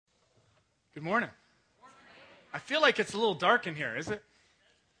Good morning. I feel like it's a little dark in here, is it?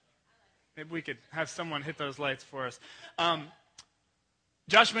 Maybe we could have someone hit those lights for us.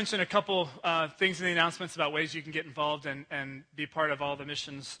 Josh mentioned a couple things in the announcements about ways you can get involved and be part of all the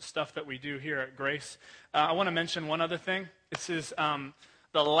missions stuff that we do here at Grace. I want to mention one other thing. This is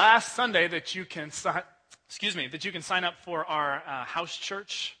the last Sunday that you can sign up for our house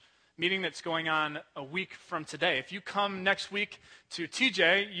church meeting that's going on a week from today. If you come next week to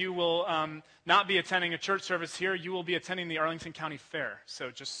TJ, you will not be attending a church service here. You will be attending the Arlington County Fair. So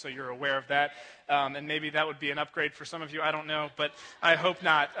just so you're aware of that. And maybe that would be an upgrade for some of you. I don't know, but I hope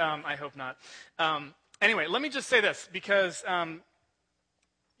not. Anyway, let me just say this, because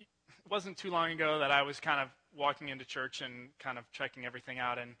it wasn't too long ago that I was kind of walking into church and kind of checking everything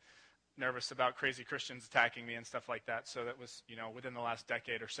out and nervous about crazy Christians attacking me and stuff like that. So that was, within the last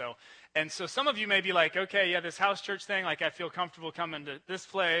decade or so. And so some of you may be like, okay, yeah, this house church thing, like I feel comfortable coming to this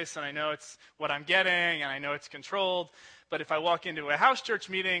place and I know it's what I'm getting and I know it's controlled. But if I walk into a house church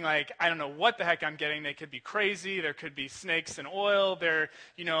meeting, like I don't know what the heck I'm getting. They could be crazy. There could be snakes and oil.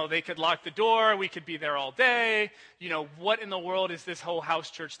 They could lock the door. We could be there all day. What in the world is this whole house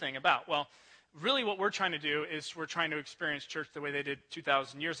church thing about? Well, really what we're trying to do is we're trying to experience church the way they did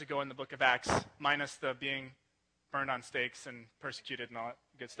 2,000 years ago in the book of Acts, minus the being burned on stakes and persecuted and all that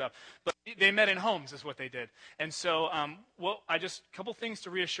good stuff. But they met in homes is what they did. And so a couple things to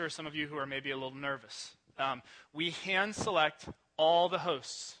reassure some of you who are maybe a little nervous. We hand select all the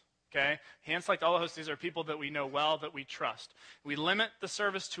hosts. Okay? Hand select all the hosts. These are people that we know well, that we trust. We limit the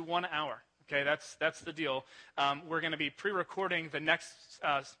service to 1 hour. Okay, that's the deal. We're going to be pre-recording the next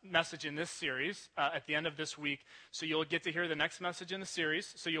message in this series at the end of this week, so you'll get to hear the next message in the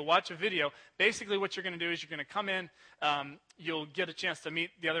series. So you'll watch a video. Basically, what you're going to do is you're going to come in. You'll get a chance to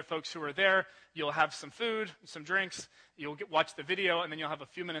meet the other folks who are there. You'll have some food, some drinks. You'll watch the video, and then you'll have a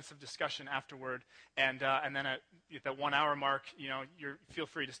few minutes of discussion afterward. And then at the 1 hour mark, feel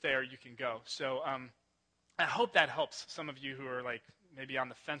free to stay or you can go. So I hope that helps some of you who are maybe on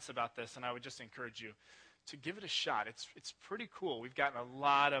the fence about this, and I would just encourage you to give it a shot. It's pretty cool. We've gotten a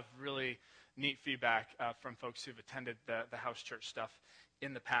lot of really neat feedback from folks who've attended the house church stuff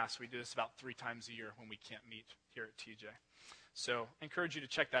in the past. We do this about 3 times a year when we can't meet here at TJ. So I encourage you to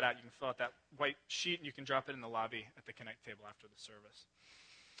check that out. You can fill out that white sheet, and you can drop it in the lobby at the Connect table after the service.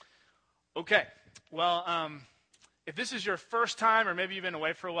 Okay, well, if this is your first time, or maybe you've been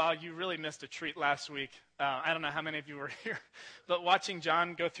away for a while, you really missed a treat last week. I don't know how many of you were here, but watching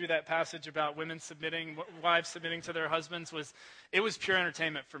John go through that passage about wives submitting to their husbands was pure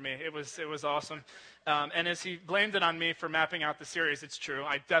entertainment for me. It was awesome. And as he blamed it on me for mapping out the series, it's true.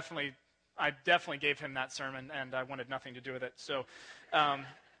 I definitely gave him that sermon, and I wanted nothing to do with it. So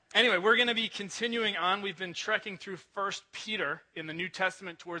anyway, we're going to be continuing on. We've been trekking through 1 Peter in the New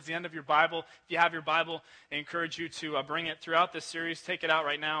Testament towards the end of your Bible. If you have your Bible, I encourage you to bring it throughout this series. Take it out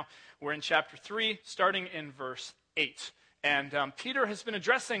right now. We're in chapter 3, starting in verse 8. And Peter has been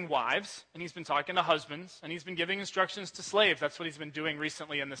addressing wives, and he's been talking to husbands, and he's been giving instructions to slaves. That's what he's been doing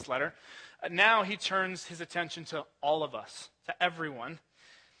recently in this letter. Now he turns his attention to all of us, to everyone.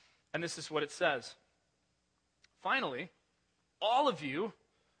 And this is what it says. Finally, all of you,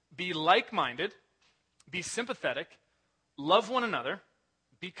 be like-minded, be sympathetic, love one another,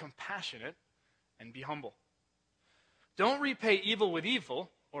 be compassionate, and be humble. Don't repay evil with evil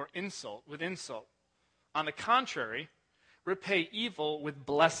or insult with insult. On the contrary, repay evil with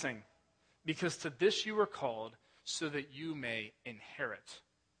blessing, because to this you were called, so that you may inherit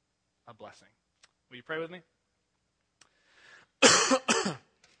a blessing. Will you pray with me?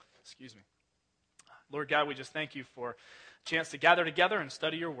 Excuse me. Lord God, we just thank you for chance to gather together and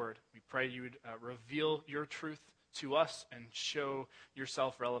study your word. We pray you would reveal your truth to us and show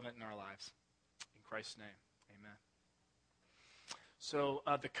yourself relevant in our lives. In Christ's name, amen. So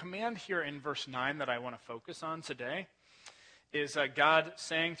the command here in verse 9 that I want to focus on today is God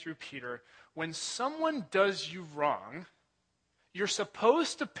saying through Peter, when someone does you wrong, you're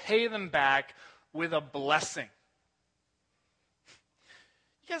supposed to pay them back with a blessing.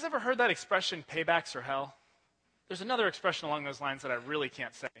 You guys ever heard that expression, paybacks or hell? There's another expression along those lines that I really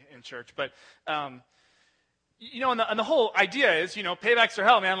can't say in church. But, and the whole idea is, paybacks are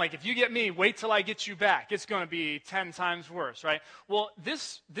hell, man. Like, if you get me, wait till I get you back. It's going to be 10 times worse, right? Well,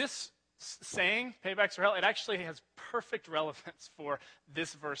 this saying, paybacks are hell, it actually has perfect relevance for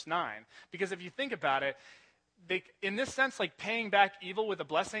this verse 9. Because if you think about it, in this sense, like paying back evil with a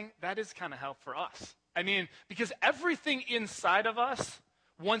blessing, that is kind of hell for us. I mean, because everything inside of us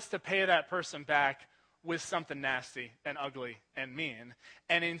wants to pay that person back with something nasty and ugly and mean.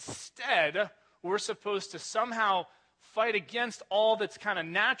 And instead, we're supposed to somehow fight against all that's kind of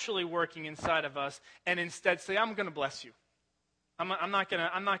naturally working inside of us, and instead say, I'm going to bless you. I'm not going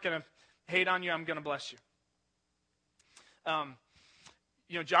to hate on you. I'm going to bless you.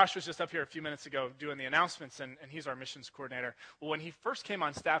 Josh was just up here a few minutes ago doing the announcements, and he's our missions coordinator. Well, when he first came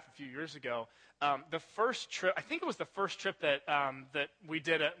on staff a few years ago, the first trip, I think it was the first trip that we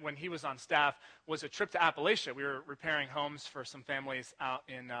did when he was on staff, was a trip to Appalachia. We were repairing homes for some families out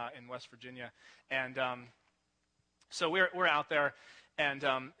in West Virginia, and so we're out there. And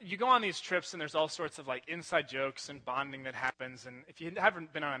you go on these trips, and there's all sorts of like inside jokes and bonding that happens. And if you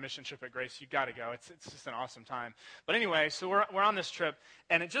haven't been on a mission trip at Grace, you got to go. It's just an awesome time. But anyway, so we're on this trip,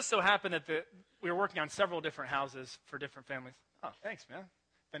 and it just so happened that we were working on several different houses for different families. Oh, thanks, man.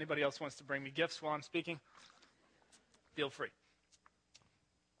 If anybody else wants to bring me gifts while I'm speaking, feel free.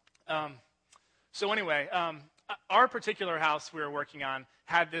 So anyway, our particular house we were working on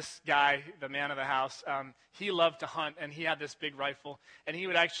had this guy, the man of the house. He loved to hunt, and he had this big rifle, and he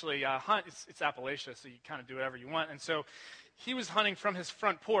would actually hunt. It's Appalachia, so you kind of do whatever you want. And so he was hunting from his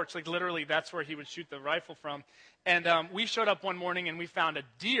front porch, like literally that's where he would shoot the rifle from. And we showed up one morning, and we found a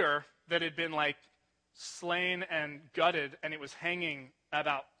deer that had been like slain and gutted, and it was hanging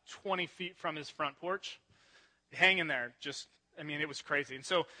about 20 feet from his front porch, hanging there. It was crazy. And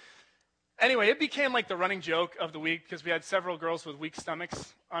so anyway, it became like the running joke of the week because we had several girls with weak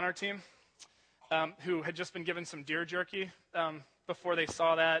stomachs on our team who had just been given some deer jerky before they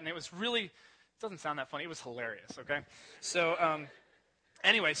saw that. And it was really, it doesn't sound that funny. It was hilarious, okay? So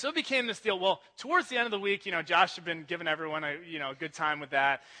anyway, so it became this deal. Well, towards the end of the week, Josh had been giving everyone a good time with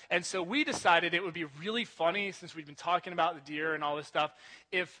that. And so we decided it would be really funny, since we'd been talking about the deer and all this stuff,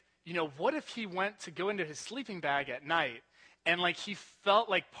 what if he went to go into his sleeping bag at night, and like he felt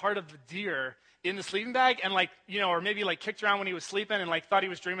like part of the deer in the sleeping bag, and or maybe like kicked around when he was sleeping and like thought he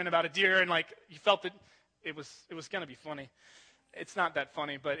was dreaming about a deer, and like he felt that it was going to be funny. It's not that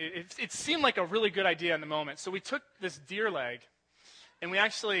funny, but it seemed like a really good idea in the moment. So we took this deer leg, and we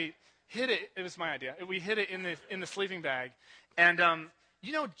actually hid it. It was my idea. We hid it in the sleeping bag, and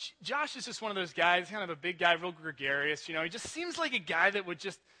Josh is just one of those guys, kind of a big guy, real gregarious. He just seems like a guy that would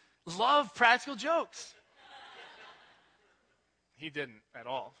just love practical jokes. He didn't at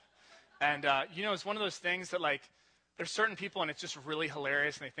all. And, it's one of those things that, like, there's certain people and it's just really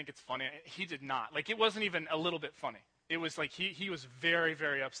hilarious and they think it's funny. He did not. Like, it wasn't even a little bit funny. It was like he was very,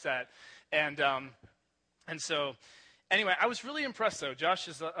 very upset. And so, anyway, I was really impressed, though. Josh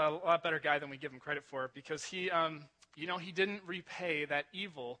is a lot better guy than we give him credit for, because he didn't repay that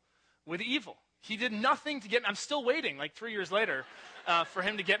evil with evil. He did nothing to get me. I'm still waiting, like 3 years later, for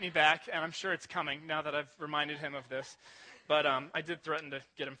him to get me back, and I'm sure it's coming now that I've reminded him of this. But I did threaten to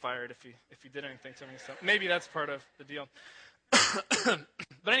get him fired if he did anything to me. So maybe that's part of the deal.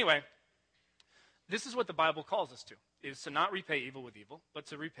 But anyway, this is what the Bible calls us to, is to not repay evil with evil, but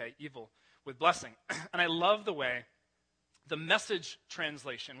to repay evil with blessing. And I love the way the Message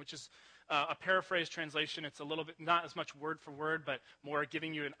translation, which is a paraphrase translation, it's a little bit, not as much word for word, but more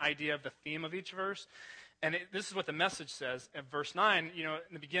giving you an idea of the theme of each verse. And this is what the Message says. In verse 9,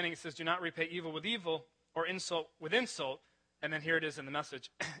 in the beginning it says, do not repay evil with evil or insult with insult. And then here it is in the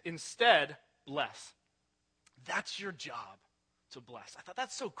Message. Instead, bless. That's your job, to bless. I thought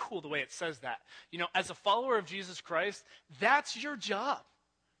that's so cool the way it says that. As a follower of Jesus Christ, that's your job,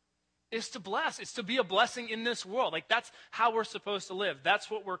 is to bless. It's to be a blessing in this world. Like, that's how we're supposed to live. That's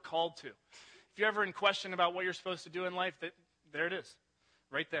what we're called to. If you're ever in question about what you're supposed to do in life, there it is,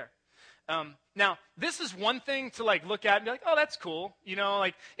 right there. Now, this is one thing to look at and be like, oh, that's cool.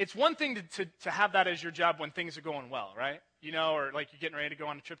 It's one thing to have that as your job when things are going well, right? Or like you're getting ready to go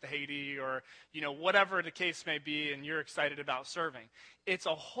on a trip to Haiti, or, whatever the case may be, and you're excited about serving. It's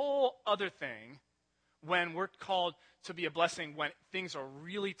a whole other thing when we're called to be a blessing when things are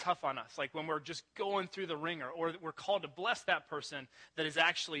really tough on us, like when we're just going through the ringer, or we're called to bless that person that is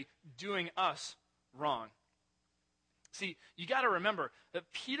actually doing us wrong. See, you got to remember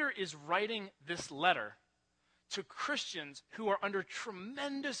that Peter is writing this letter to Christians who are under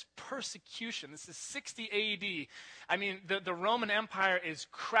tremendous persecution. This is 60 AD. I mean, the Roman Empire is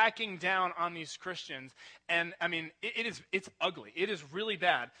cracking down on these Christians. And, it's ugly. It is really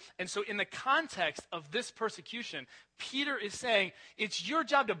bad. And so in the context of this persecution, Peter is saying, it's your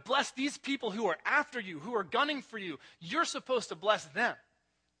job to bless these people who are after you, who are gunning for you. You're supposed to bless them.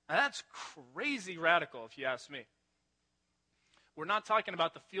 Now, that's crazy radical, if you ask me. We're not talking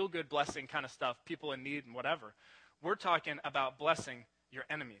about the feel-good blessing kind of stuff, people in need and whatever. We're talking about blessing your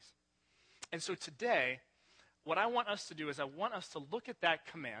enemies. And so today, what I want us to do is I want us to look at that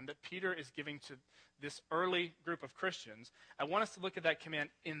command that Peter is giving to this early group of Christians. I want us to look at that command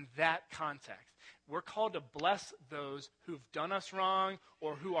in that context. We're called to bless those who've done us wrong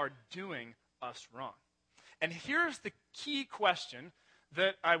or who are doing us wrong. And here's the key question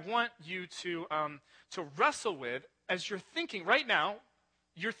that I want you to wrestle with as you're thinking right now.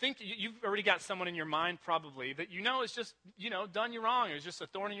 You've already got someone in your mind probably that is just, done you wrong. It's just a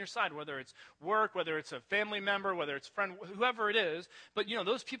thorn in your side, whether it's work, whether it's a family member, whether it's a friend, whoever it is. But,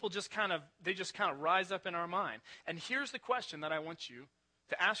 those people just kind of rise up in our mind. And here's the question that I want you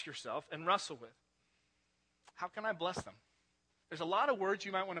to ask yourself and wrestle with. How can I bless them? There's a lot of words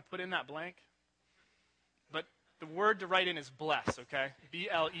you might want to put in that blank. But the word to write in is bless, okay?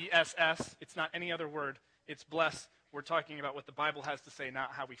 B-L-E-S-S. It's not any other word. It's bless. We're talking about what the Bible has to say,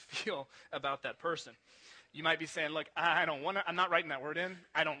 not how we feel about that person. You might be saying, look, I'm not writing that word in.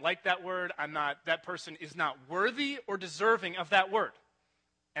 I don't like that word. That person is not worthy or deserving of that word.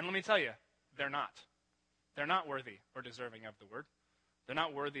 And let me tell you, they're not. They're not worthy or deserving of the word. They're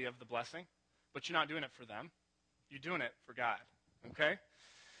not worthy of the blessing, but you're not doing it for them. You're doing it for God, okay?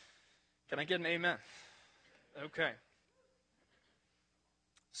 Can I get an amen? Okay.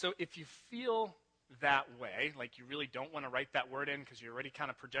 So if you feel that way, like you really don't want to write that word in because you're already kind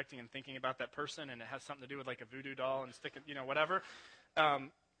of projecting and thinking about that person and it has something to do with like a voodoo doll and stick it, whatever.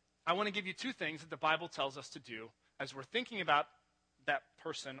 I want to give you two things that the Bible tells us to do as we're thinking about that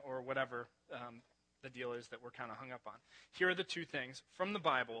person or whatever the deal is that we're kind of hung up on. Here are the two things from the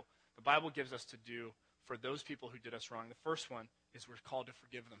Bible gives us to do for those people who did us wrong. The first one is we're called to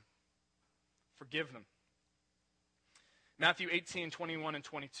forgive them. Forgive them. Matthew 18, 21 and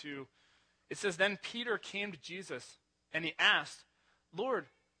 22, it says, then Peter came to Jesus and he asked, Lord,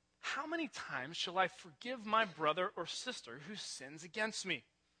 how many times shall I forgive my brother or sister who sins against me?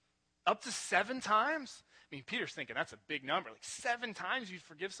 Up to 7 times? I mean, Peter's thinking that's a big number. Like 7 times you'd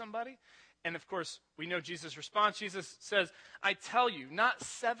forgive somebody? And of course, we know Jesus' response. Jesus says, I tell you, not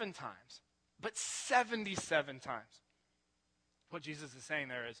 7 times, but 77 times. What Jesus is saying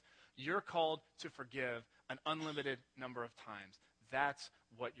there is, you're called to forgive an unlimited number of times. That's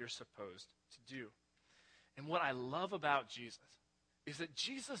what you're supposed to do. And what I love about Jesus is that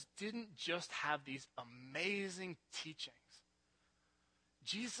Jesus didn't just have these amazing teachings.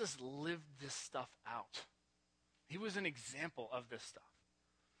 Jesus lived this stuff out. He was an example of this stuff.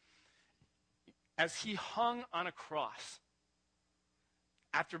 As he hung on a cross,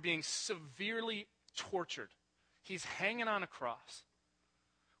 after being severely tortured, he's hanging on a cross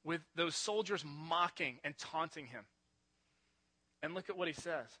with those soldiers mocking and taunting him. And look at what he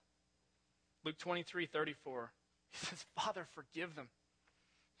says. Luke 23:34. He says, Father, forgive them,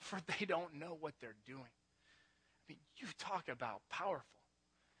 for they don't know what they're doing. I mean, you talk about powerful.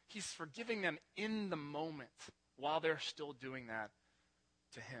 He's forgiving them in the moment while they're still doing that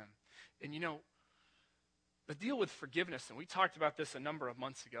to him. And the deal with forgiveness, and we talked about this a number of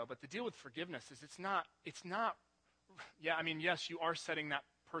months ago, but the deal with forgiveness is it's not, yes, you are setting that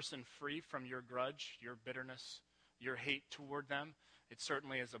person free from your grudge, your bitterness, your hate toward them. It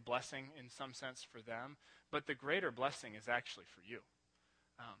certainly is a blessing in some sense for them, but the greater blessing is actually for you.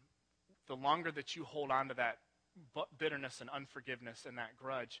 The longer that you hold on to that bitterness and unforgiveness and that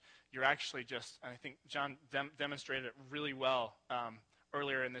grudge, you're actually just, and I think John demonstrated it really well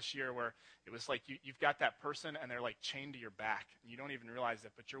earlier in this year, where it was like you've got that person and they're like chained to your back and you don't even realize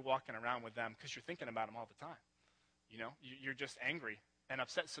it, but you're walking around with them because you're thinking about them all the time. You're just angry and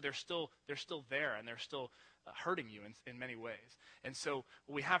upset, so they're still there and they're still hurting you in many ways. And so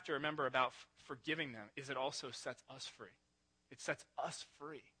what we have to remember about forgiving them is it also sets us free. It sets us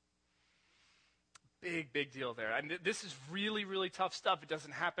free. Big deal there. And this is really, really tough stuff. It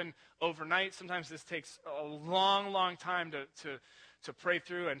doesn't happen overnight. Sometimes this takes a long time to pray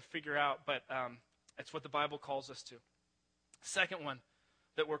through and figure out, but it's what the Bible calls us to. Second one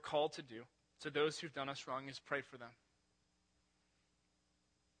that we're called to do to those who've done us wrong is pray for them.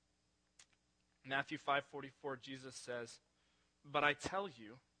 Matthew 5:44, Jesus says, but I tell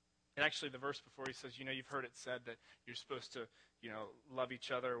you, and actually the verse before he says, you've heard it said that you're supposed to, love each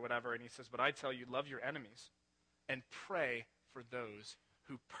other or whatever. And he says, but I tell you, love your enemies and pray for those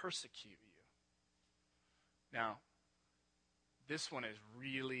who persecute you. Now, this one is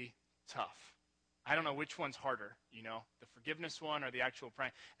really tough. I don't know which one's harder, the forgiveness one or the actual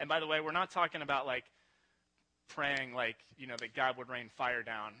praying. And by the way, we're not talking about like praying like, that God would rain fire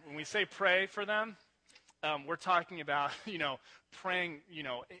down. When we say pray for them, we're talking about, praying,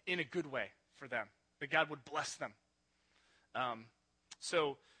 in a good way for them, that God would bless them.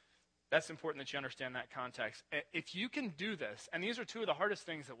 So That's important that you understand that context. If you can do this, and these are two of the hardest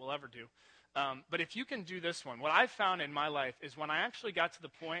things that we'll ever do, but if you can do this one, what I found in my life is when I actually got to the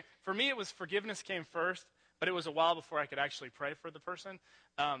point, for me it was forgiveness came first, but it was a while before I could actually pray for the person.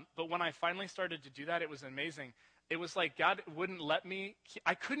 But when I finally started to do that, it was amazing. It was like God wouldn't let me,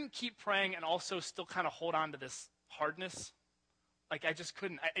 I couldn't keep praying and also still kind of hold on to this hardness. Like I just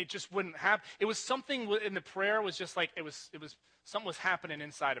couldn't, it just wouldn't happen. It was something in the prayer was just like, it was something was happening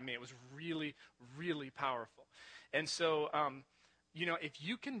inside of me. It was really, really powerful. And so, if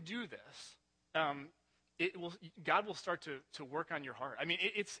you can do this, God will start to work on your heart. I mean,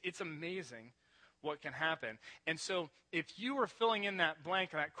 it's amazing what can happen. And so if you are filling in that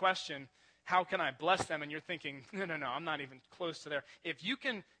blank, that question, how can I bless them? And you're thinking, no, I'm not even close to there. If you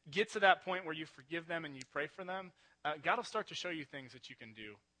can get to that point where you forgive them and you pray for them, God will start to show you things that you can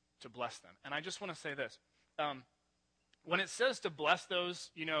do to bless them. And I just want to say this. When it says to bless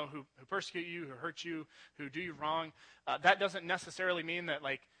those, who persecute you, who hurt you, who do you wrong, that doesn't necessarily mean that,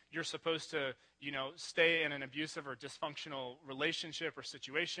 like, you're supposed to, stay in an abusive or dysfunctional relationship or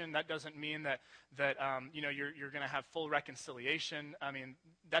situation. That doesn't mean that you're going to have full reconciliation. I mean,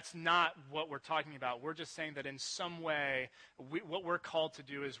 that's not what we're talking about. We're just saying that in some way, what we're called to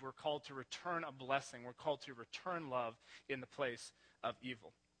do is we're called to return a blessing. We're called to return love in the place of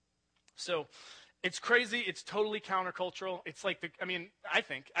evil. So it's crazy. It's totally countercultural. It's like I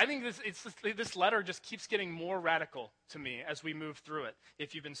think this letter just keeps getting more radical to me as we move through it.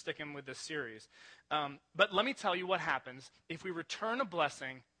 If you've been sticking with this series, but let me tell you what happens if we return a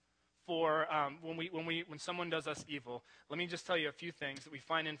blessing for when someone does us evil. Let me just tell you a few things that we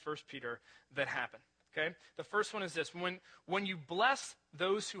find in 1 Peter that happen. Okay, the first one is this: when you bless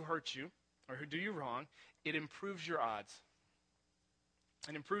those who hurt you or who do you wrong, it improves your odds.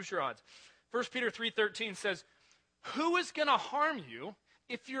 It improves your odds. 1 Peter 3:13 says, who is going to harm you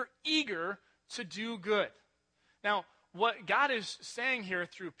if you're eager to do good? Now, what God is saying here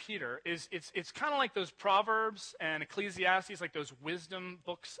through Peter is it's kind of like those Proverbs and Ecclesiastes, like those wisdom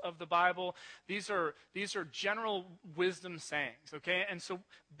books of the Bible. These are general wisdom sayings, okay? And so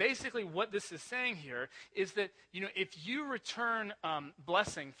basically what this is saying here is that, if you return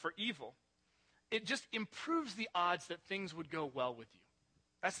blessing for evil, it just improves the odds that things would go well with you.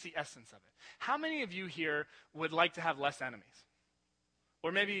 That's the essence of it. How many of you here would like to have less enemies?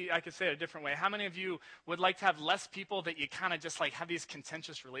 Or maybe I could say it a different way. How many of you would like to have less people that you kind of just like have these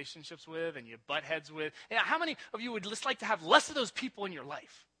contentious relationships with and you butt heads with? Yeah, how many of you would just like to have less of those people in your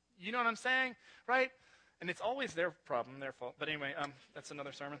life? You know what I'm saying? Right? And it's always their problem, their fault. But anyway, that's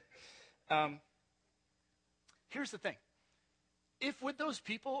another sermon. Here's the thing. If with those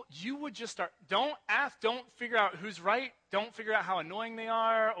people, you would just start, don't figure out who's right, don't figure out how annoying they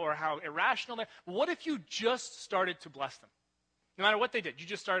are or how irrational they are. What if you just started to bless them? No matter what they did, you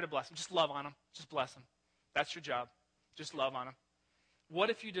just started to bless them. Just love on them. Just bless them. That's your job. Just love on them. What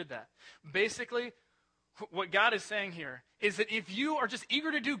if you did that? Basically, what God is saying here is that if you are just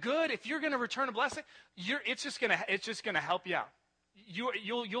eager to do good, if you're going to return a blessing, it's just going to help you out.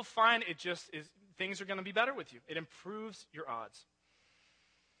 You'll find it just is, things are going to be better with you. It improves your odds.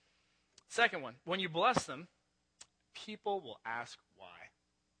 Second one, when you bless them, people will ask why.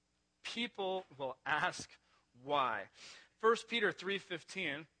 People will ask why. 1 Peter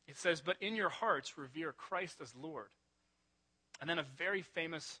 3:15, it says, but in your hearts revere Christ as Lord. And then a very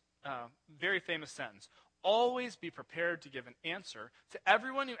famous sentence. Always be prepared to give an answer to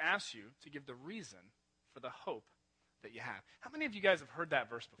everyone who asks you to give the reason for the hope that you have. How many of you guys have heard that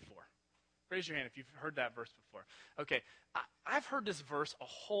verse before? Raise your hand if you've heard that verse before. Okay, I've heard this verse a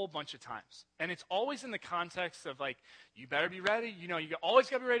whole bunch of times. And it's always in the context of like, you better be ready. You always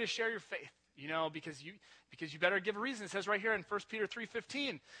got to be ready to share your faith, because you better give a reason. It says right here in 1 Peter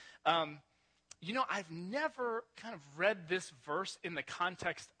 3:15. I've never kind of read this verse in the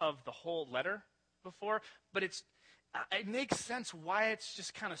context of the whole letter before, but it makes sense why it's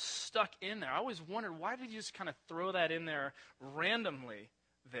just kind of stuck in there. I always wondered, why did you just kind of throw that in there randomly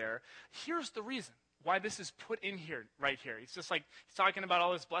there? Here's the reason why this is put in here, right here. He's just like, he's talking about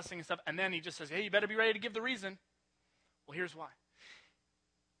all this blessing and stuff, and then he just says, hey, you better be ready to give the reason. Well, here's why.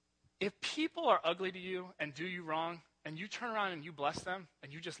 If people are ugly to you and do you wrong, and you turn around and you bless them,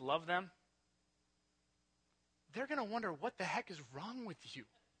 and you just love them, they're going to wonder, what the heck is wrong with you?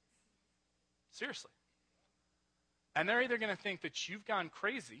 Seriously. And they're either going to think that you've gone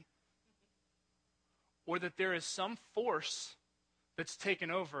crazy, or that there is some force that's taken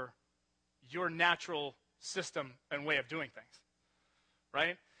over your natural system and way of doing things,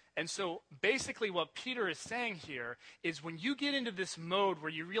 right? And so basically what Peter is saying here is when you get into this mode where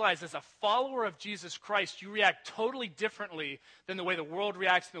you realize as a follower of Jesus Christ, you react totally differently than the way the world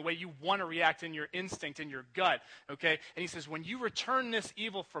reacts and the way you want to react in your instinct, in your gut, okay? And he says when you return this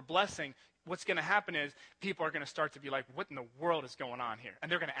evil for blessing, what's going to happen is people are going to start to be like, what in the world is going on here?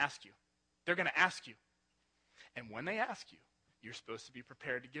 And they're going to ask you. They're going to ask you. And when they ask you, you're supposed to be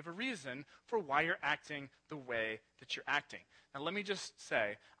prepared to give a reason for why you're acting the way that you're acting. Now, let me just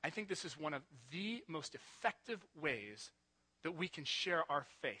say, I think this is one of the most effective ways that we can share our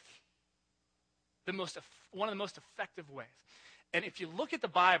faith. One of the most effective ways. And if you look at the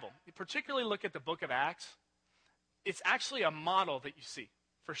Bible, you particularly look at the book of Acts, it's actually a model that you see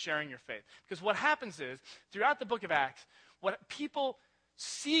for sharing your faith. Because what happens is, throughout the book of Acts, what people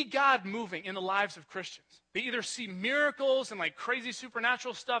see God moving in the lives of Christians. They either see miracles and like crazy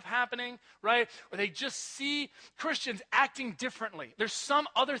supernatural stuff happening, right? Or they just see Christians acting differently. There's some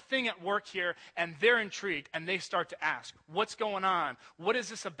other thing at work here, and they're intrigued, and they start to ask, what's going on? What is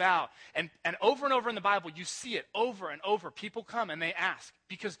this about? And over in the Bible, you see it over and over. People come and they ask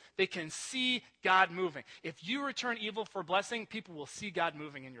because they can see God moving. If you return evil for blessing, people will see God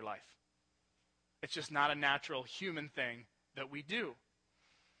moving in your life. It's just not a natural human thing that we do.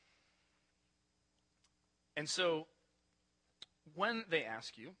 And so, when they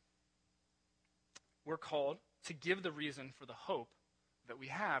ask you, we're called to give the reason for the hope that we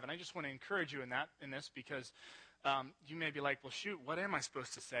have. And I just want to encourage you in this because you may be like, well, shoot, what am I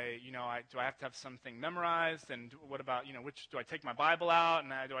supposed to say? You know, do I have to have something memorized? And what about, do I take my Bible out?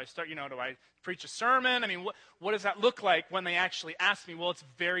 And do I start, do I preach a sermon? I mean, what does that look like when they actually ask me? Well, it's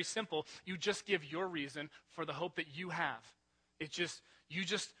very simple. You just give your reason for the hope that you have.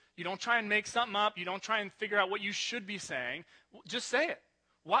 You don't try and make something up. You don't try and figure out what you should be saying. Just say it.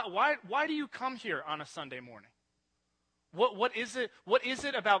 Why do you come here on a Sunday morning? What is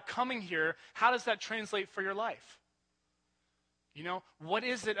it about coming here? How does that translate for your life? What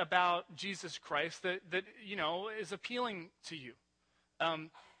is it about Jesus Christ that is appealing to you?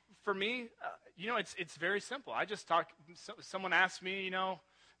 For me, it's very simple. I just talk. Someone asks me,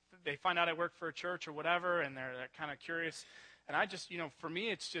 they find out I work for a church or whatever, and they're kind of curious. And I just, for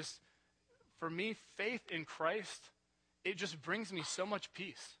me, faith in Christ, it just brings me so much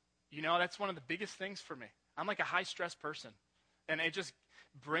peace. That's one of the biggest things for me. I'm like a high-stress person, and it just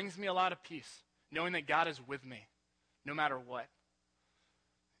brings me a lot of peace, knowing that God is with me, no matter what.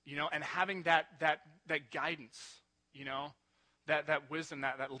 And having that guidance, that wisdom,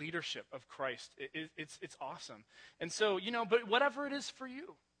 that leadership of Christ, it's awesome. And so, but whatever it is for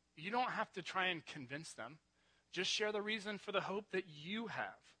you, you don't have to try and convince them. Just share the reason for the hope that you have.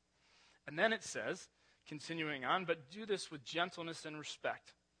 And then it says, continuing on, but do this with gentleness and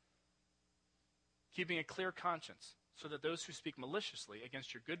respect, keeping a clear conscience, so that those who speak maliciously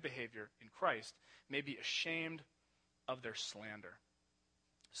against your good behavior in Christ may be ashamed of their slander.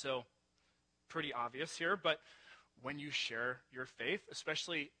 So, pretty obvious here, but when you share your faith,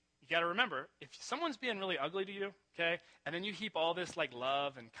 especially, you got to remember, if someone's being really ugly to you, okay, and then you heap all this like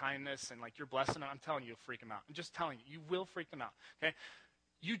love and kindness and like you're blessing them, I'm telling you, you'll freak them out. I'm just telling you, you will freak them out, okay?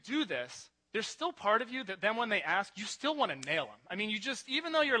 You do this, there's still part of you that then when they ask, you still want to nail them. I mean,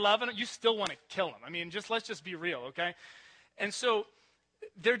 even though you're loving them, you still want to kill them. I mean, let's just be real, okay? And so,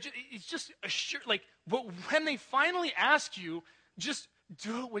 it's just but when they finally ask you, just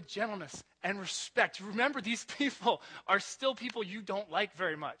do it with gentleness and respect. Remember, these people are still people you don't like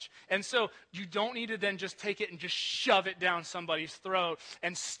very much. And so you don't need to then just take it and just shove it down somebody's throat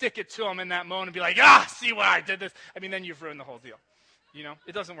and stick it to them in that moment and be like, see why I did this. I mean, then you've ruined the whole deal.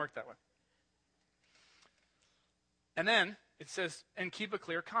 It doesn't work that way. And then it says, and keep a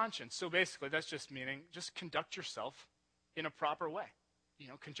clear conscience. So basically, that's just meaning just conduct yourself in a proper way.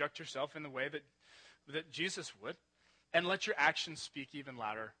 Conduct yourself in the way that Jesus would. And let your actions speak even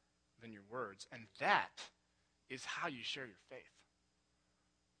louder than your words. And that is how you share your faith.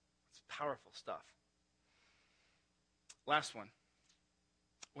 It's powerful stuff. Last one.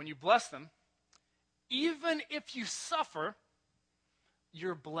 When you bless them, even if you suffer,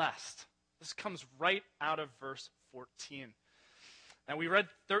 you're blessed. This comes right out of verse 14. Now, we read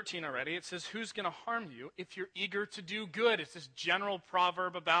 13 already. It says, who's going to harm you if you're eager to do good? It's this general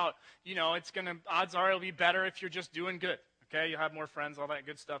proverb about, odds are it'll be better if you're just doing good. Okay, you'll have more friends, all that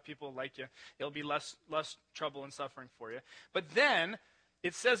good stuff. People will like you. It'll be less trouble and suffering for you. But then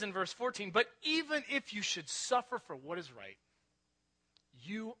it says in verse 14, but even if you should suffer for what is right,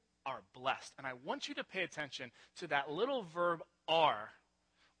 you are blessed. And I want you to pay attention to that little verb are.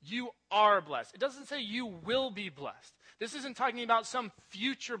 You are blessed. It doesn't say you will be blessed. This isn't talking about some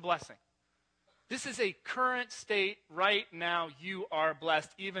future blessing. This is a current state right now. You are blessed,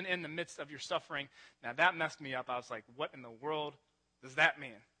 even in the midst of your suffering. Now, that messed me up. I was like, what in the world does that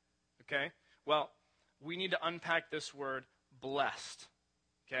mean? Okay? Well, we need to unpack this word, blessed.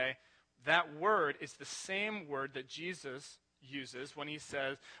 Okay? That word is the same word that Jesus uses when he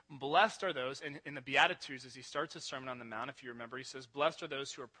says, blessed are those, in the Beatitudes, as he starts his Sermon on the Mount, if you remember, he says, blessed are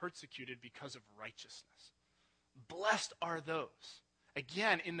those who are persecuted because of righteousness. Blessed are those.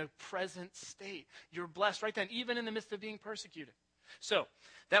 Again, in the present state. You're blessed right then, even in the midst of being persecuted. So,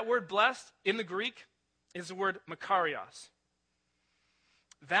 that word blessed in the Greek is the word makarios.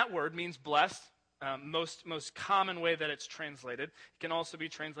 That word means blessed, most common way that it's translated. It can also be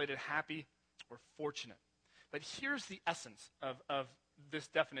translated happy or fortunate. But here's the essence of this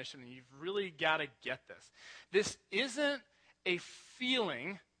definition, and you've really got to get this. This isn't a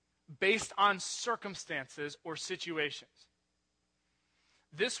feeling based on circumstances or situations.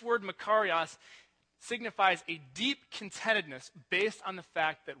 This word makarios signifies a deep contentedness based on the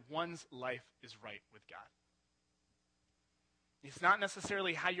fact that one's life is right with God. It's not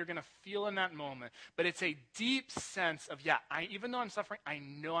necessarily how you're going to feel in that moment, but it's a deep sense of, even though I'm suffering, I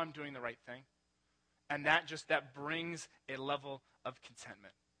know I'm doing the right thing. And that brings a level of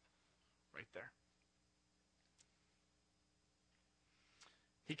contentment right there.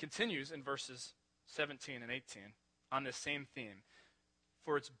 He continues in verses 17 and 18 on this same theme.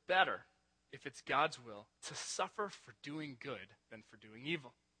 For it's better, if it's God's will, to suffer for doing good than for doing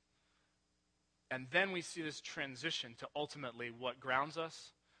evil. And then we see this transition to ultimately what grounds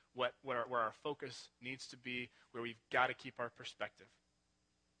us, where our focus needs to be, where we've got to keep our perspective.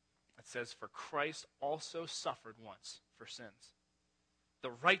 It says, for Christ also suffered once for sins, the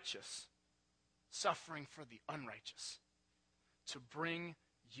righteous suffering for the unrighteous, to bring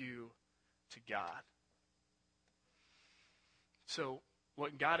you to God. So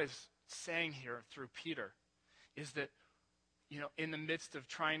what God is saying here through Peter is that, in the midst of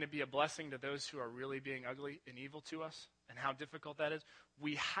trying to be a blessing to those who are really being ugly and evil to us, and how difficult that is,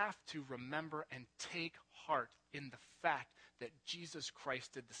 we have to remember and take heart in the fact that Jesus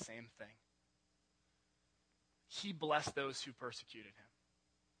Christ did the same thing. He blessed those who persecuted him.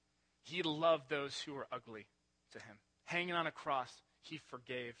 He loved those who were ugly to him. Hanging on a cross, he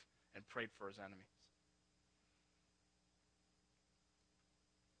forgave and prayed for his enemies.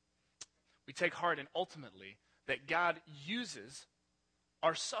 We take heart in ultimately that God uses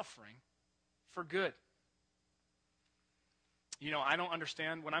our suffering for good. I don't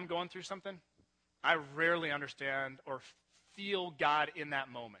understand. When I'm going through something, I rarely understand or feel God in that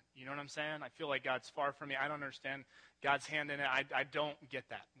moment. You know what I'm saying? I feel like God's far from me. I don't understand God's hand in it. I don't get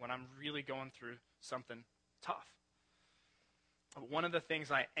that when I'm really going through something tough. But one of the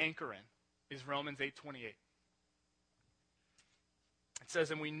things I anchor in is Romans 8:28. It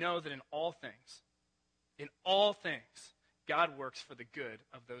says, and we know that in all things, God works for the good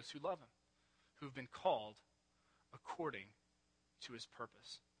of those who love him, who've been called according to his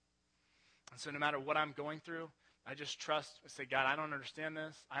purpose. And so no matter what I'm going through, I just trust, I say, God, I don't understand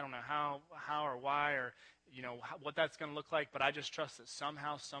this. I don't know how or why or, what that's going to look like, but I just trust that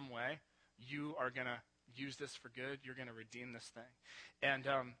somehow, some way, you are going to use this for good. You're going to redeem this thing. And,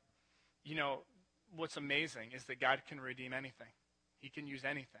 what's amazing is that God can redeem anything. He can use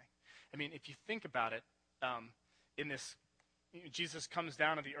anything. I mean, if you think about it, in this, Jesus comes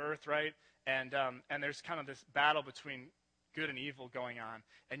down to the earth, right? And there's kind of this battle between good and evil going on.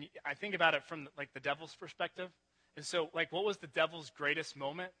 And I think about it from the devil's perspective. And so, what was the devil's greatest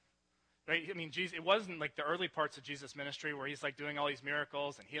moment? Right? I mean, Jesus, it wasn't like the early parts of Jesus' ministry where he's doing all these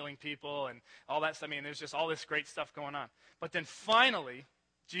miracles and healing people and all that stuff. I mean, there's just all this great stuff going on. But then finally,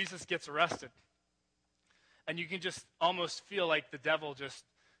 Jesus gets arrested. And you can just almost feel like the devil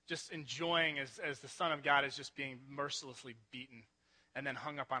just enjoying as the Son of God is just being mercilessly beaten and then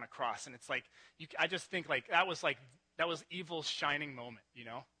hung up on a cross. And it's I just think that was evil's shining moment,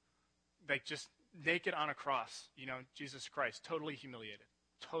 just naked on a cross, Jesus Christ, totally humiliated,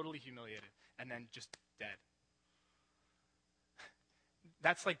 and then just dead.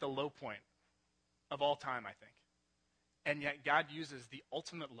 That's the low point of all time, I think. And yet God uses the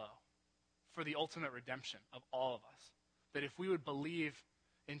ultimate low for the ultimate redemption of all of us. That if we would believe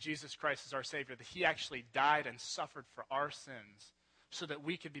in Jesus Christ as our Savior, that he actually died and suffered for our sins so that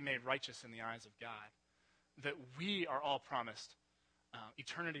we could be made righteous in the eyes of God, that we are all promised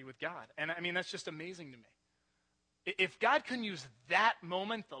eternity with God. And I mean, that's just amazing to me. If God can use that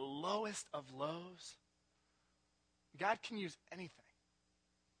moment, the lowest of lows, God can use anything.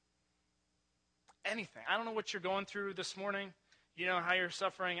 Anything. I don't know what you're going through this morning, how you're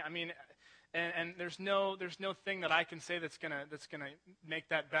suffering. I mean, and there's no thing that I can say that's gonna make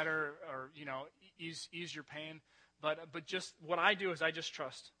that better, or ease your pain. But just what I do is I just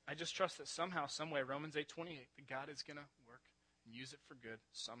trust. I just trust that somehow, some way, Romans 8:28, that God is going to work and use it for good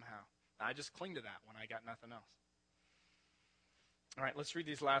somehow. I just cling to that when I got nothing else. All right, let's read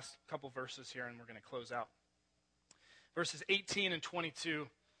these last couple verses here, and we're going to close out. Verses 18 and 22,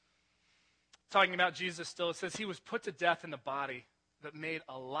 talking about Jesus still, it says, he was put to death in the body, but made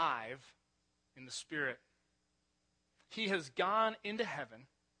alive in the spirit. He has gone into heaven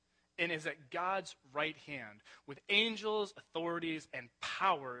and is at God's right hand with angels, authorities, and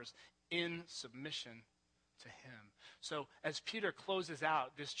powers in submission to him. So as Peter closes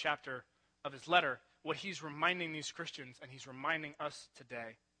out this chapter of his letter, what he's reminding these Christians, and he's reminding us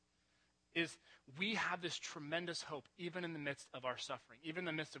today, is we have this tremendous hope even in the midst of our suffering, even in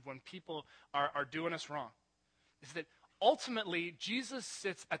the midst of when people are doing us wrong, is that ultimately Jesus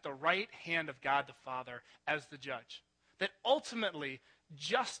sits at the right hand of God the Father as the judge. That ultimately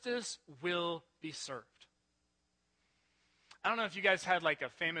justice will be served. I don't know if you guys had like a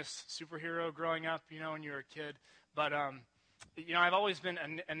famous superhero growing up, when you were a kid, but I've always been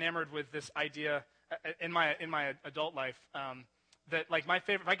enamored with this idea in my adult life that like my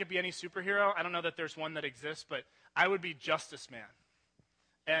favorite, if I could be any superhero, I don't know that there's one that exists, but I would be Justice Man.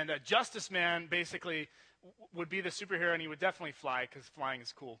 And Justice Man basically would be the superhero, and he would definitely fly because flying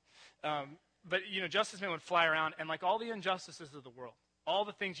is cool. But Justice Man would fly around, and like all the injustices of the world, all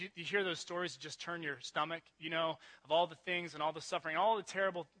the things, you hear those stories that just turn your stomach, of all the things and all the suffering, all the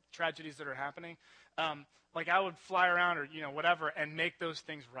terrible tragedies that are happening. Like I would fly around or, whatever, and make those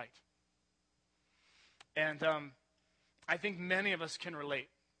things right. And I think many of us can relate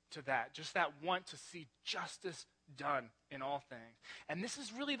to that, just that want to see justice done in all things. And this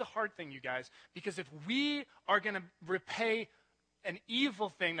is really the hard thing, you guys, because if we are going to repay an evil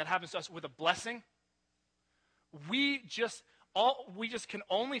thing that happens to us with a blessing, we just can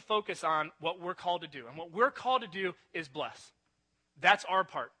only focus on what we're called to do. And what we're called to do is bless. That's our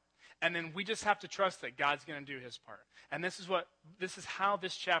part. And then we just have to trust that God's going to do his part. And this is how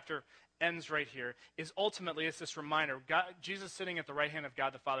this chapter ends right here, is ultimately it's this reminder. Jesus sitting at the right hand of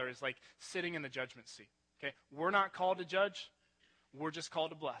God the Father is like sitting in the judgment seat. Okay? We're not called to judge. We're just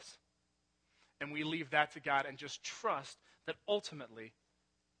called to bless. And we leave that to God and just trust that ultimately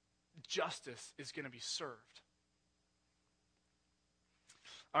justice is going to be served.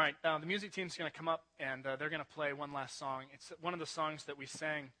 All right, the music team's going to come up, and they're going to play one last song. It's one of the songs that we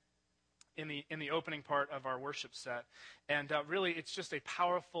sang in the opening part of our worship set. And really, it's just a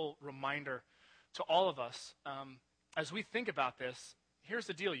powerful reminder to all of us. As we think about this, here's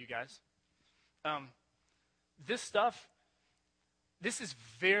the deal, you guys. This is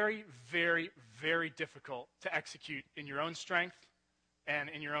very, very, very difficult to execute in your own strength and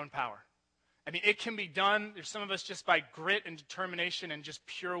in your own power. I mean, it can be done. There's some of us just by grit and determination and just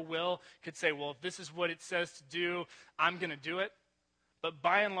pure will could say, well, if this is what it says to do, I'm going to do it. But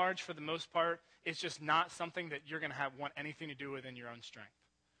by and large, for the most part, it's just not something that you're going to want anything to do with in your own strength.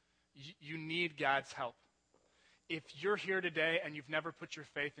 You need God's help. If you're here today and you've never put your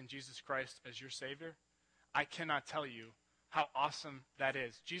faith in Jesus Christ as your Savior, I cannot tell you how awesome that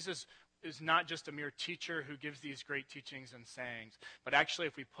is. Jesus is not just a mere teacher who gives these great teachings and sayings, but actually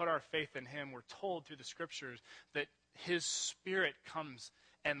if we put our faith in him, we're told through the scriptures that his Spirit comes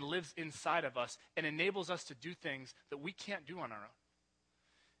and lives inside of us and enables us to do things that we can't do on our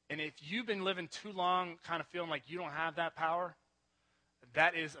own. And if you've been living too long kind of feeling like you don't have that power,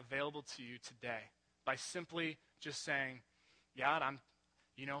 that is available to you today by simply just saying, God,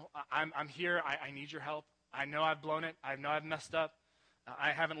 I'm here. I need your help. I know I've blown it. I know I've messed up.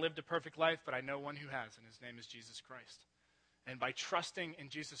 I haven't lived a perfect life, but I know one who has, and his name is Jesus Christ. And by trusting in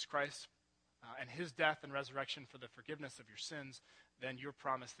Jesus Christ and his death and resurrection for the forgiveness of your sins, then you're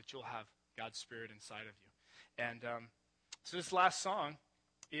promised that you'll have God's Spirit inside of you. And so this last song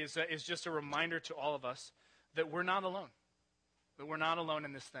is just a reminder to all of us that we're not alone, that we're not alone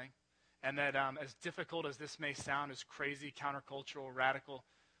in this thing, and that as difficult as this may sound, as crazy, countercultural, radical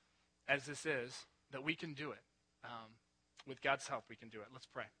as this is, that we can do it. With God's help, we can do it. Let's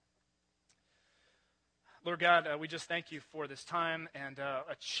pray. Lord God, we just thank you for this time and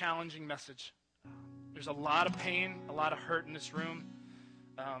a challenging message. There's a lot of pain, a lot of hurt in this room,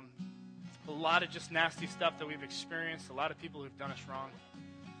 a lot of just nasty stuff that we've experienced, a lot of people who've done us wrong.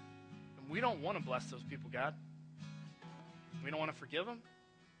 And we don't want to bless those people, God. We don't want to forgive them.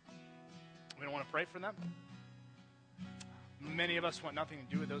 We don't want to pray for them. Many of us want nothing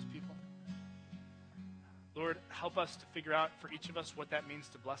to do with those people. Lord, help us to figure out for each of us what that means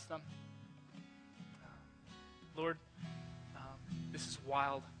to bless them. Lord, this is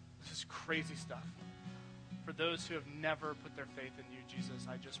wild. This is crazy stuff. For those who have never put their faith in you, Jesus,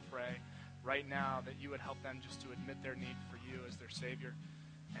 I just pray right now, that you would help them just to admit their need for you as their Savior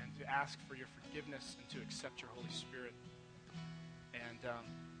and to ask for your forgiveness and to accept your Holy Spirit. And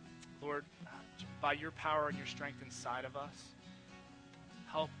Lord, by your power and your strength inside of us,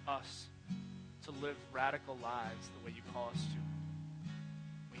 help us to live radical lives the way you call us to.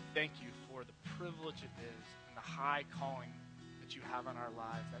 We thank you for the privilege it is and the high calling that you have on our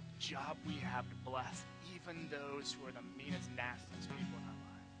lives, that job we have to bless even those who are the meanest, nastiest people in our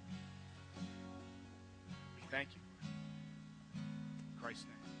lives. We thank you, Lord. In Christ's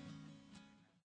name.